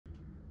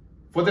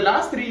For the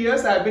last 3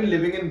 years, I've been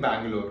living in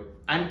Bangalore,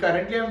 and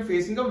currently I'm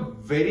facing a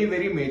very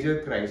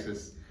major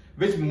crisis,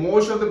 which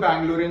most of the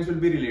Bangaloreans will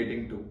be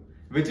relating to,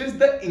 which is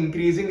the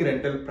increasing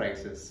rental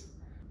prices.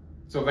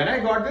 So when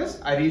I got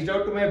this, I reached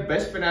out to my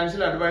best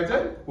financial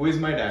advisor, who is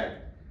my dad.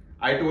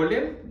 I told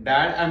him,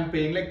 Dad, I'm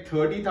paying like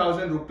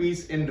 30,000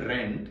 rupees in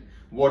rent.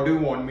 What do you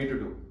want me to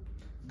do?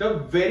 The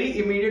very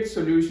immediate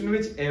solution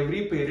which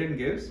every parent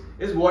gives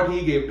is what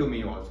he gave to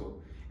me also.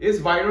 Is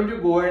why don't you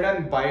go ahead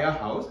and buy a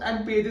house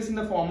and pay this in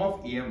the form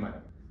of EMI.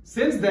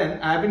 Since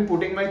then, I have been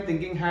putting my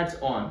thinking hats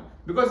on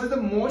because it's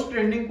the most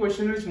trending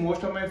question which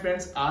most of my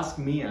friends ask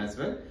me as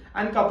well,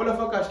 and a couple of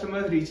our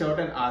customers reach out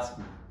and ask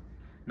me.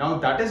 Now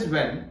that is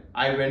when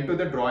I went to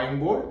the drawing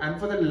board, and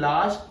for the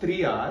last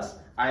 3 hours,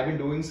 I've been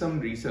doing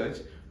some research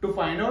to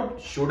find out,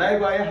 should I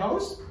buy a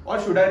house or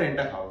should I rent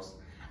a house?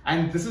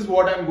 And this is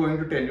what I'm going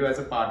to tell you as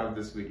a part of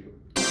this video.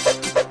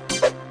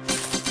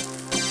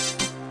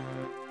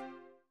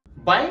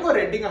 Buying or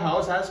renting a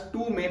house has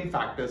two main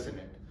factors in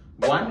it.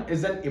 One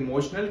is an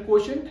emotional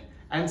quotient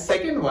and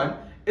second one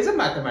is a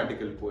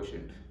mathematical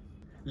quotient.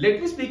 Let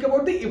me speak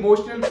about the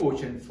emotional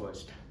quotient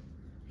first.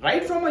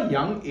 Right from a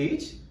young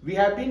age, we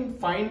have been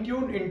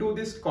fine-tuned into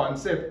this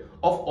concept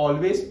of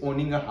always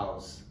owning a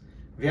house.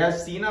 We have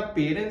seen our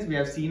parents, we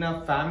have seen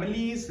our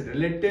families,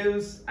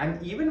 relatives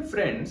and even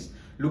friends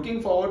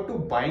looking forward to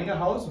buying a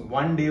house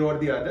one day or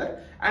the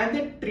other, and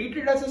they treat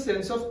it as a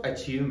sense of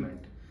achievement.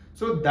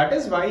 So that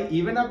is why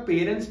even our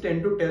parents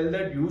tend to tell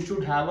that you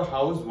should have a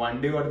house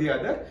one day or the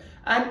other,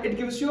 and it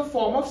gives you a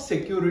form of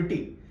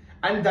security.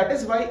 And that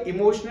is why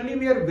emotionally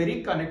we are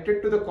very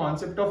connected to the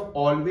concept of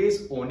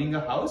always owning a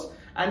house.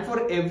 And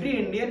for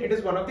every Indian, it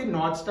is one of the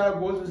North Star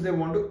goals which they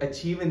want to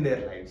achieve in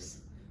their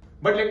lives.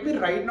 But let me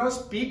right now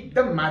speak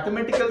the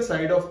mathematical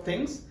side of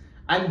things.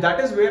 And that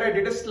is where I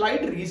did a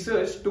slight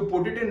research to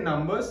put it in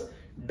numbers.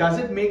 Does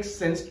it make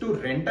sense to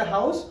rent a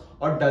house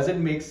or does it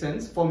make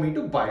sense for me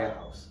to buy a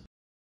house?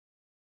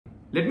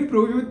 Let me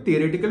prove you with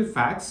theoretical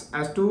facts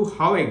as to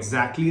how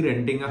exactly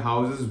renting a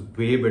house is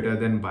way better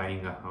than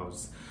buying a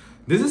house.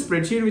 This is a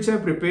spreadsheet which I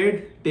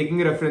prepared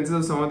taking references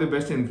of some of the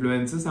best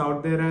influencers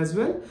out there as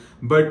well.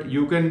 But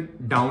you can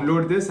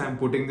download this. I'm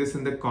putting this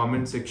in the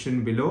comment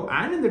section below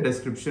and in the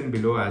description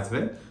below as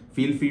well.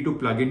 Feel free to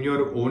plug in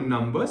your own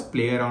numbers,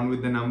 play around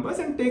with the numbers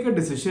and take a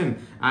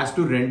decision as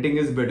to renting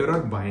is better or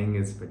buying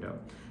is better.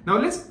 Now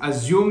let's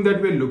assume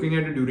that we're looking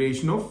at a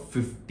duration of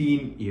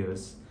 15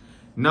 years.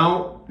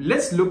 Now,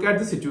 let's look at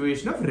the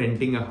situation of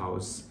renting a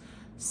house.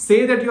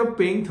 Say that you're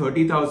paying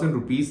 30,000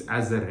 rupees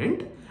as a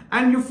rent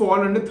and you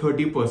fall under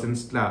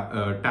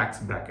 30%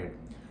 tax bracket.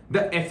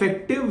 The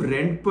effective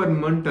rent per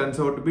month turns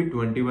out to be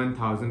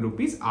 21,000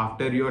 rupees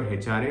after your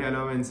HRA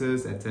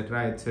allowances,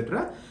 etc.,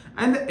 etc.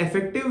 And the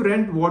effective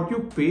rent what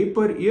you pay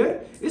per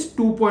year is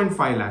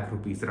 2.5 lakh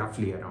rupees,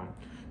 roughly around.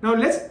 Now,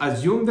 let's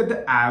assume that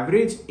the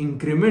average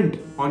increment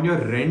on your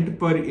rent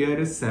per year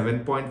is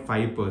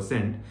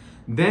 7.5%.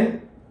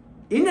 Then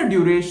in a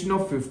duration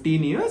of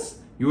 15 years,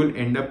 you will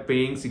end up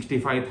paying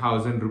 65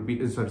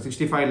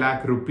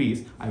 lakh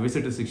rupees. I wish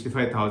it is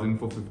 65,000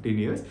 for 15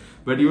 years,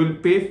 but you will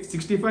pay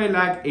 65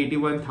 lakh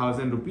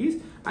 81,000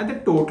 rupees at the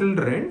total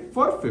rent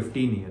for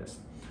 15 years.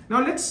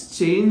 Now let's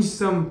change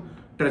some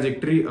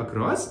trajectory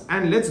across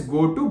and let's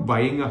go to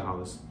buying a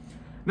house.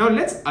 Now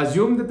let's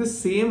assume that the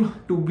same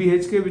 2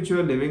 BHK which you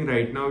are living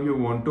right now, you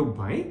want to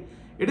buy.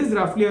 It is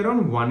roughly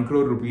around 1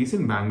 crore rupees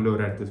in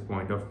Bangalore at this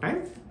point of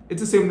time.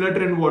 It's a similar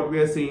trend what we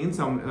are seeing in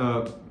some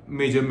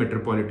major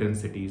metropolitan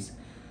cities.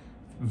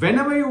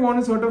 Whenever you want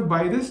to sort of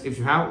buy this, if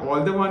you have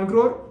all the 1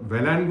 crore,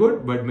 well and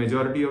good, but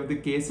majority of the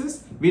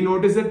cases, we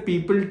notice that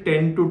people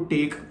tend to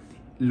take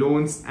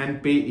loans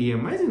and pay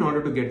EMIs in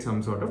order to get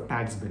some sort of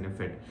tax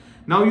benefit.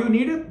 Now you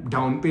need a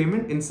down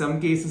payment. In some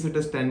cases it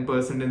is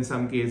 10%, in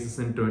some cases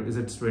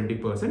it's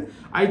 20%.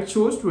 I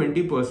chose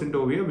 20%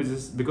 over here, which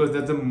is because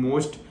that's the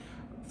most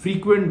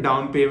frequent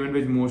down payment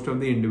which most of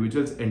the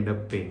individuals end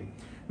up paying.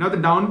 Now the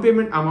down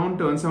payment amount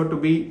turns out to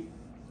be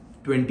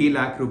 20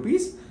 lakh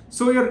rupees.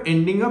 So you're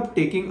ending up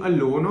taking a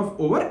loan of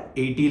over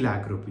 80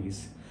 lakh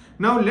rupees.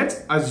 Now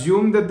let's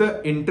assume that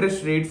the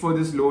interest rate for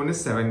this loan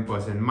is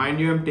 7%. Mind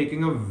you, I'm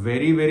taking a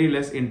very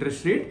less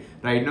interest rate.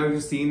 Right now, if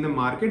you see in the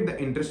market, the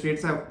interest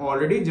rates have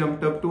already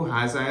jumped up to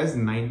as high as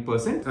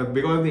 9%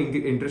 because of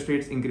the interest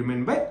rates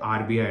increment by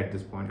RBI at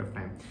this point of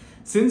time.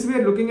 Since we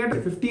are looking at a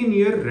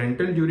 15-year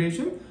rental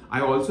duration,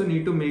 I also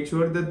need to make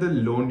sure that the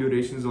loan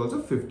duration is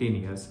also 15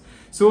 years.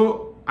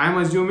 So I'm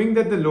assuming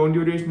that the loan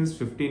duration is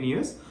 15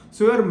 years.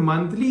 So your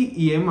monthly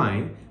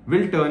EMI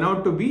will turn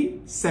out to be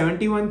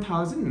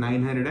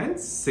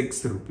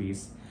 71,906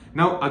 rupees.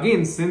 Now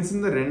again, since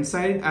in the rent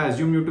side, I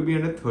assume you to be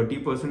under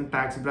 30%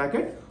 tax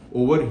bracket,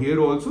 over here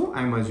also,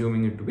 I'm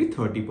assuming it to be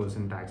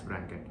 30% tax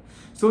bracket.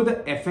 So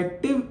the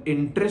effective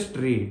interest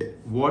rate,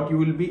 what you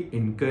will be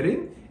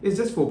incurring is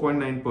just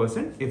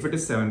 4.9% if it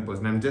is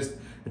 7%. I'm just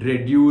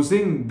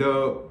reducing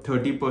the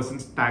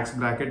 30% tax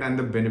bracket and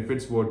the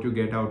benefits what you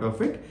get out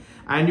of it.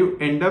 And you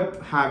end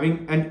up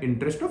having an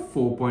interest of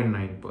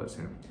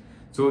 4.9%.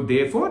 So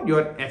therefore,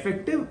 your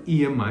effective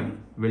EMI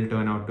will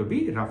turn out to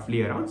be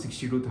roughly around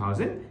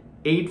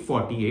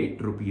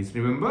 62,848 rupees.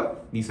 Remember,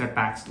 these are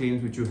tax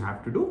claims which you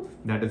have to do.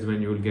 That is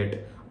when you will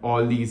get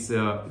all these,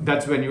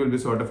 that's when you will be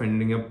sort of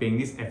ending up paying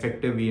these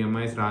effective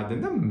EMIs rather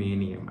than the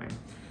main EMI.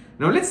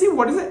 Now let's see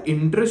what is the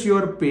interest you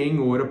are paying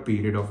over a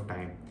period of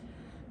time.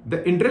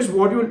 The interest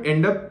what you will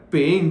end up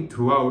paying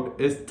throughout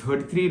is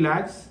 33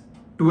 lakhs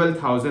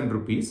 12,000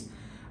 rupees.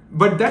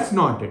 But that's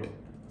not it.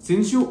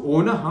 Since you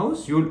own a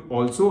house, you'll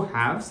also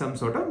have some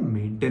sort of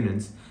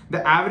maintenance.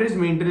 The average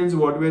maintenance,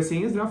 what we're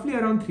seeing, is roughly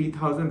around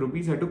 3,000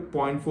 rupees. I took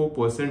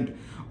 0.4%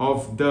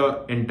 of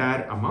the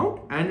entire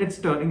amount, and it's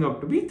turning out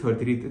to be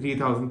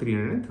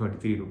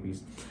 3,333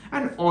 rupees.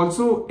 And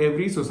also,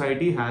 every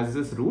society has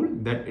this rule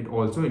that it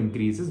also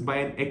increases by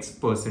an X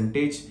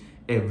percentage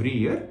every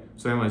year.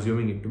 So I'm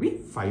assuming it to be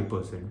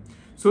 5%.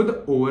 So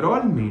the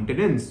overall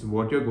maintenance,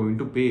 what you're going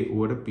to pay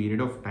over a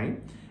period of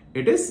time,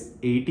 it is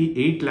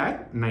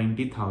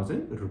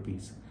 88,90,000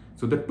 rupees.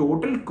 So the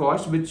total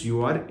cost which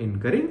you are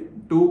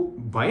incurring to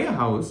buy a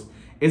house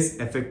is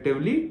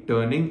effectively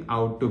turning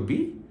out to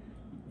be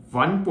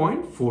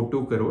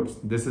 1.42 crores.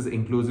 This is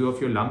inclusive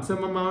of your lump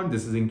sum amount.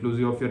 This is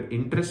inclusive of your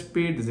interest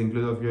paid. This is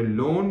inclusive of your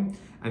loan.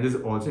 And this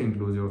is also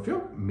inclusive of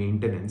your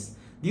maintenance.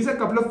 These are a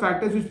couple of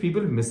factors which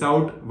people miss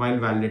out while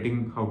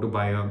validating how to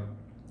buy a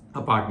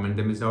apartment.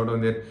 They miss out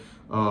on their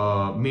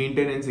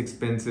maintenance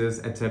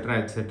expenses,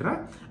 etc.,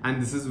 etc. And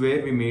this is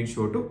where we made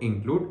sure to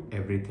include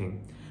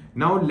everything.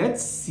 Now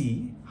let's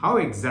see how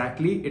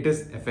exactly it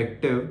is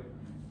effective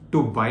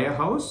to buy a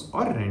house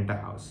or rent a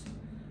house.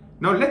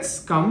 Now let's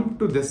come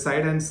to this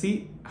side and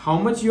see how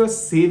much you're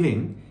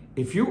saving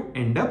if you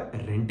end up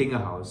renting a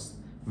house.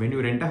 When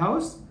you rent a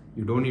house,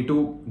 you don't need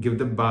to give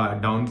the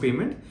down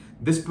payment.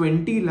 This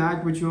 20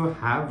 lakh which you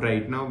have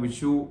right now,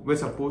 which you were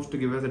supposed to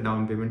give as a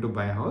down payment to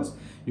buy a house,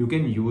 you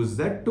can use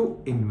that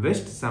to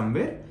invest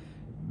somewhere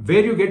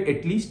where you get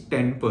at least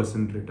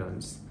 10%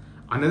 returns.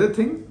 Another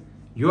thing,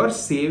 you are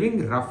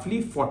saving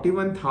roughly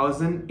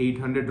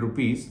 41,800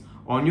 rupees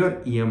on your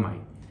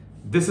EMI.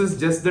 This is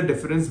just the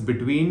difference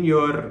between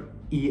your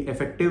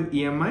effective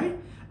EMI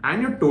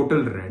and your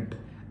total rent.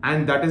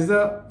 And that is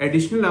the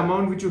additional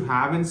amount which you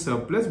have in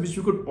surplus, which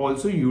you could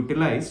also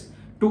utilize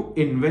to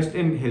invest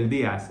in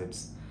healthy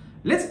assets.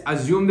 Let's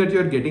assume that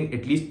you're getting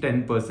at least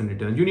 10%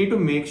 returns. You need to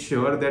make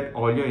sure that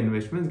all your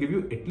investments give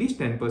you at least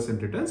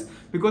 10% returns,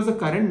 because the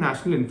current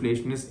national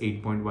inflation is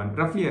 8.1,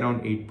 roughly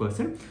around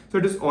 8%. So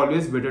it is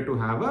always better to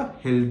have a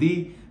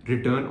healthy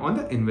return on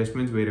the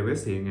investments wherever you're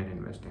saving and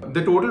investing.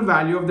 The total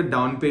value of the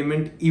down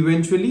payment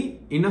eventually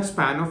in a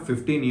span of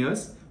 15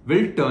 years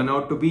will turn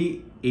out to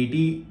be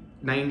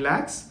 89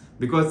 lakhs,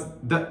 because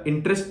the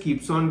interest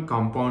keeps on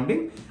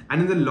compounding,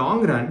 and in the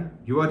long run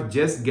you are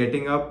just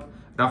getting up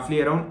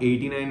roughly around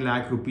 89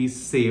 lakh rupees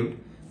saved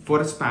for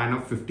a span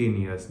of 15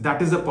 years.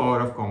 That is the power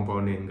of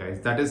compounding,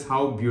 guys. That is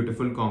how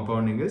beautiful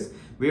compounding is.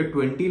 We have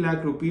 20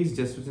 lakh rupees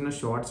just within a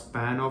short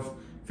span of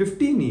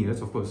 15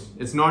 years. Of course,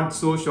 it's not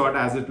so short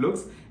as it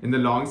looks. In the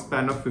long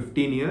span of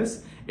 15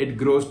 years, it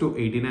grows to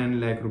 89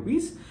 lakh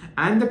rupees.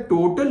 And the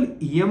total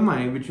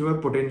EMI which you are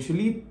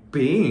potentially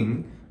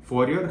paying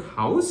for your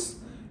house,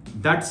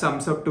 that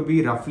sums up to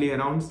be roughly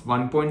around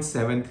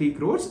 1.73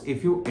 crores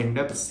if you end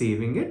up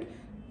saving it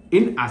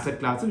in asset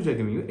classes which are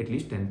giving you at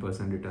least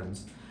 10%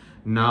 returns.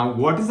 Now,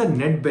 what is the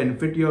net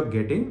benefit you're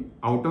getting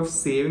out of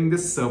saving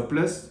this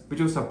surplus which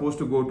was supposed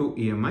to go to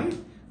EMI,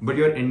 but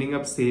you're ending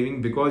up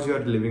saving because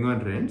you're living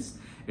on rents?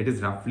 It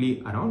is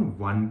roughly around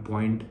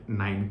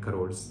 1.9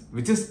 crores,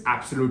 which is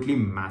absolutely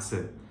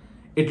massive.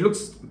 It looked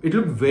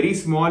very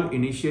small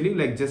initially,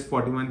 like just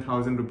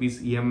 41,000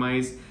 rupees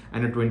EMIs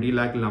and a 20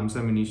 lakh lump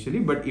sum initially,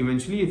 but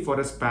eventually for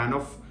a span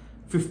of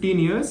 15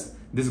 years,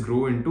 this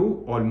grew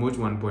into almost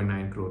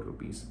 1.9 crore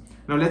rupees.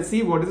 Now let's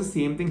see what is the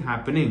same thing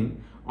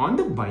happening on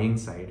the buying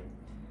side.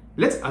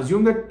 Let's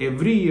assume that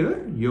every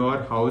year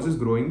your house is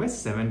growing by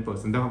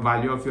 7%. The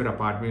value of your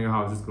apartment, your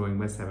house is growing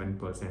by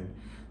 7%.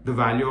 The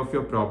value of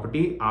your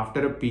property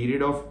after a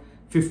period of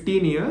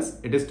 15 years,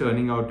 it is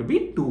turning out to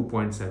be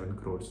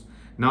 2.7 crores.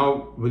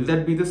 Now, will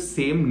that be the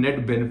same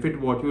net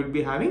benefit what you will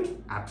be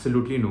having?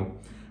 Absolutely no.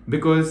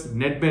 Because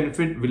net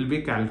benefit will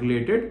be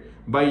calculated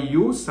by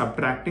you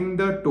subtracting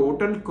the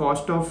total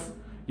cost of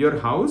your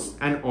house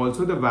and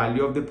also the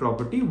value of the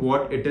property,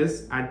 what it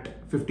is at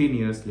 15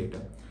 years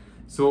later.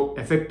 So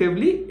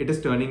effectively, it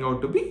is turning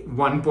out to be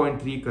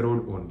 1.3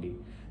 crore only.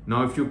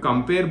 Now, if you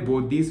compare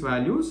both these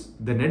values,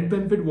 the net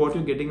benefit what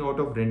you're getting out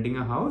of renting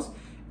a house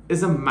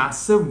is a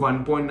massive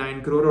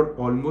 1.9 crore or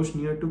almost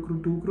near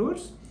to 2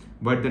 crores.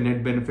 But the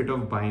net benefit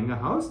of buying a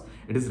house,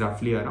 it is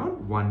roughly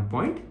around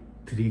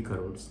 1.3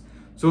 crores.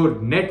 So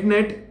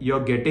net,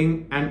 you're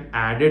getting an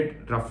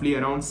added roughly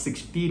around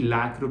 60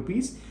 lakh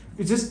rupees,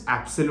 which is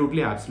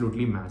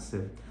absolutely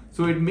massive.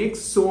 So it makes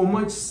so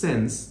much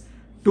sense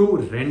to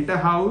rent a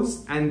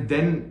house and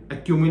then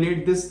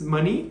accumulate this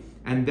money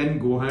and then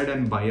go ahead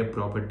and buy a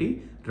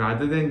property,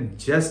 rather than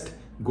just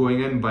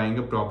going and buying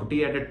a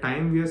property at a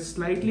time we are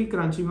slightly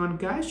crunching on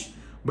cash.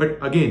 But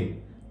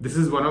again, This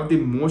is one of the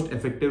most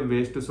effective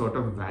ways to sort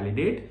of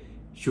validate,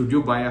 should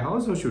you buy a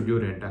house or should you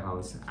rent a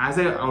house? As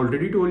I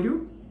already told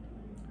you,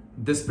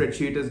 this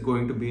spreadsheet is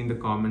going to be in the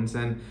comments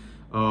and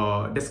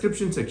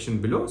description section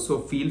below. So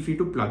feel free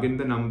to plug in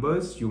the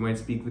numbers. You might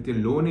speak with your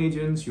loan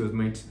agents, you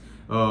might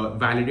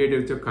validate it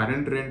with your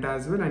current rent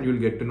as well, and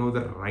you'll get to know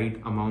the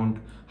right amount,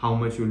 how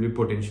much you'll be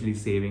potentially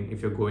saving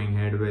if you're going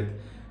ahead with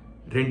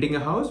renting a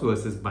house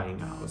versus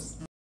buying a house.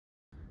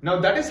 Now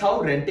that is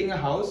how renting a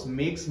house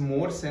makes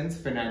more sense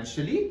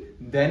financially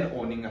than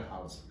owning a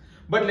house.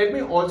 But let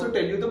me also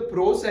tell you the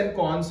pros and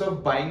cons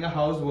of buying a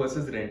house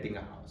versus renting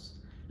a house.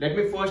 Let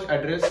me first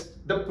address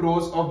the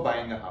pros of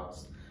buying a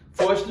house.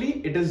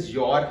 Firstly, it is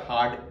your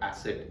hard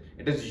asset.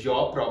 It is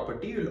your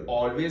property. You'll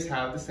always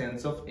have the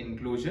sense of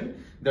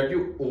inclusion that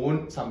you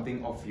own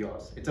something of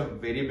yours. It's a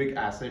very big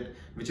asset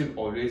which will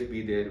always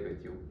be there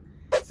with you.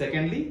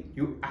 Secondly,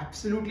 you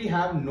absolutely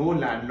have no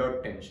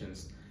landlord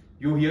tensions.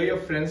 You hear your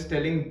friends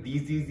telling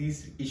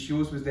these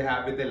issues which they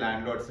have with their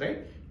landlords,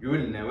 right? You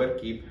will never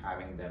keep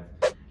having them.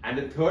 And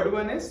the third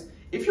one is,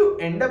 if you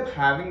end up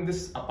having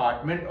this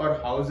apartment or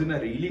house in a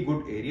really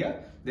good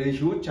area, there is a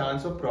huge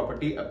chance of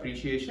property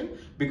appreciation,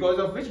 because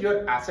of which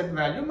your asset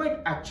value might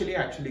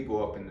actually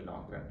go up in the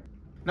long run.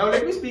 Now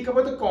let me speak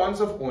about the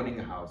cons of owning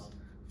a house.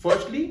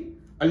 Firstly,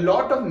 a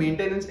lot of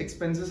maintenance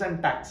expenses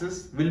and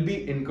taxes will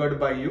be incurred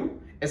by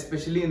you,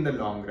 especially in the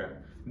long run.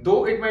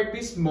 Though it might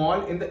be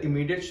small in the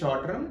immediate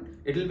short run,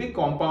 it will be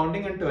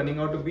compounding and turning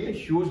out to be a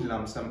huge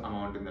lump sum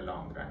amount in the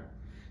long run.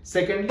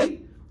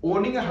 Secondly,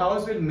 owning a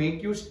house will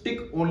make you stick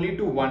only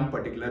to one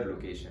particular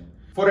location.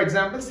 For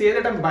example, say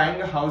that I'm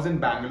buying a house in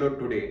Bangalore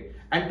today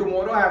and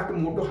tomorrow I have to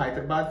move to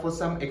Hyderabad for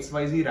some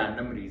XYZ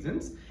random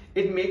reasons.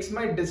 It makes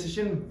my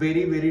decision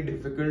very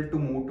difficult to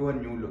move to a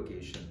new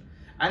location.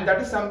 And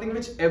that is something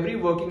which every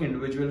working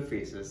individual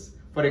faces.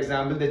 For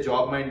example, the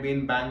job might be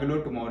in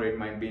Bangalore, tomorrow it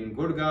might be in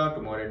Gurgaon,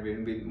 tomorrow it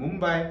will be in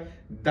Mumbai.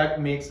 That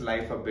makes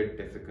life a bit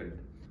difficult.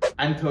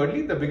 And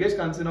thirdly, the biggest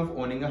concern of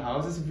owning a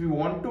house is if you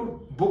want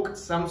to book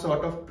some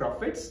sort of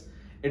profits,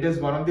 it is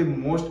one of the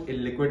most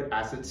illiquid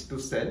assets to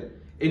sell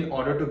in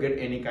order to get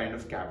any kind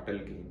of capital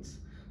gains.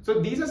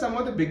 So these are some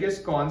of the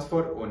biggest cons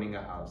for owning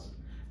a house.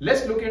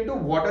 Let's look into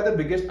what are the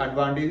biggest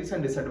advantages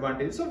and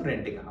disadvantages of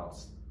renting a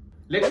house.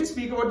 Let me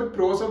speak about the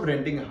pros of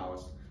renting a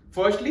house.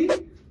 Firstly,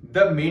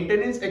 the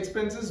maintenance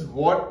expenses,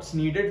 what's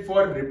needed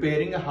for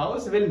repairing a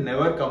house will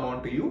never come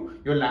on to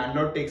you. Your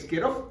landlord takes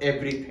care of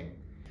everything.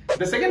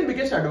 The second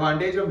biggest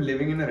advantage of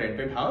living in a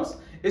rented house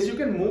is you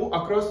can move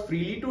across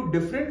freely to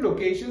different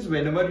locations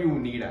whenever you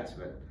need as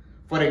well.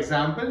 For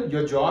example,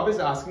 your job is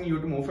asking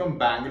you to move from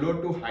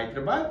Bangalore to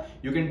Hyderabad.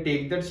 You can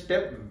take that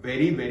step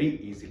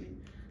very easily.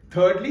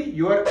 Thirdly,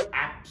 you are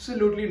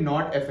absolutely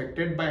not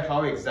affected by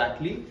how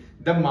exactly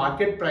the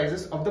market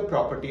prices of the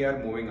property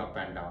are moving up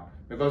and down.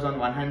 Because on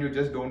one hand, you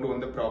just don't own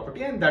the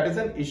property, and that is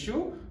an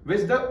issue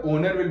which the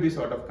owner will be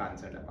sort of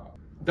concerned about.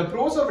 The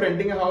pros of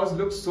renting a house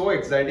look so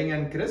exciting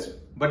and crisp,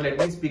 but let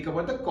me speak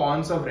about the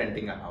cons of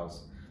renting a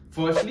house.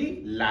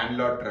 Firstly,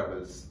 landlord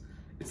troubles.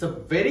 It's a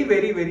very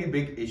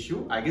big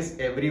issue. I guess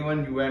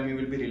everyone, you and me,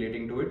 will be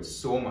relating to it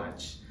so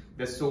much.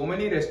 There's so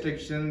many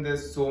restrictions,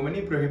 there's so many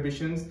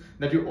prohibitions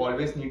that you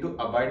always need to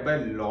abide by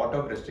a lot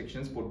of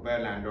restrictions put by a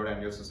landlord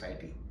and your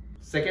society.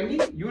 Secondly,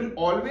 you will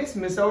always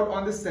miss out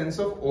on the sense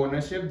of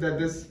ownership that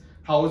this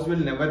house will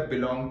never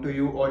belong to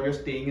you or you're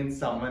staying in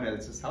someone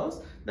else's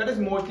house. That is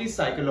mostly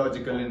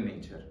psychological in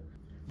nature.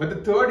 But the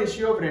third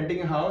issue of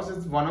renting a house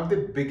is one of the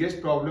biggest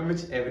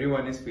problems which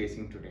everyone is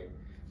facing today.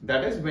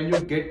 That is, when you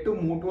get to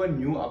move to a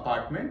new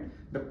apartment,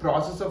 the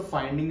process of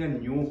finding a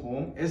new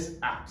home is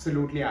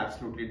absolutely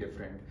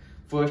different.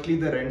 Firstly,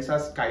 the rents are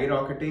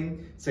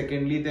skyrocketing.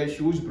 Secondly, there are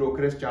huge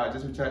brokerage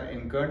charges which are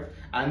incurred.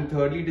 And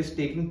thirdly, it is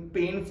taking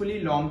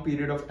painfully long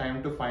period of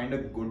time to find a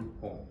good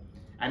home.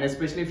 And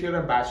especially if you're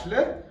a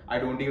bachelor, I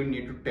don't even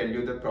need to tell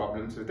you the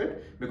problems with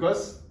it,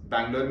 because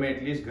Bangalore mein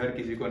at least ghar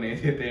kisi ko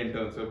nahi dete in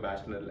terms of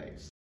bachelor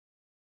lives.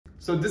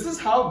 So this is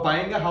how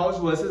buying a house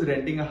versus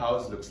renting a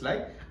house looks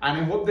like, and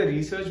I hope the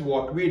research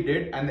what we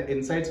did and the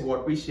insights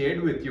what we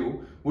shared with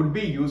you would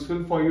be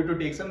useful for you to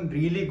take some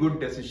really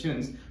good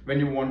decisions when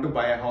you want to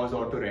buy a house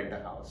or to rent a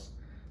house.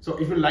 So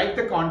if you like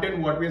the content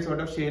what we are sort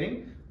of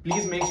sharing,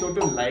 please make sure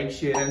to like,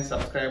 share and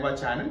subscribe our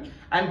channel,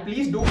 and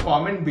please do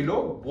comment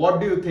below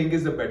what do you think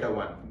is the better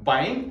one,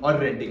 buying or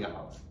renting a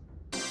house.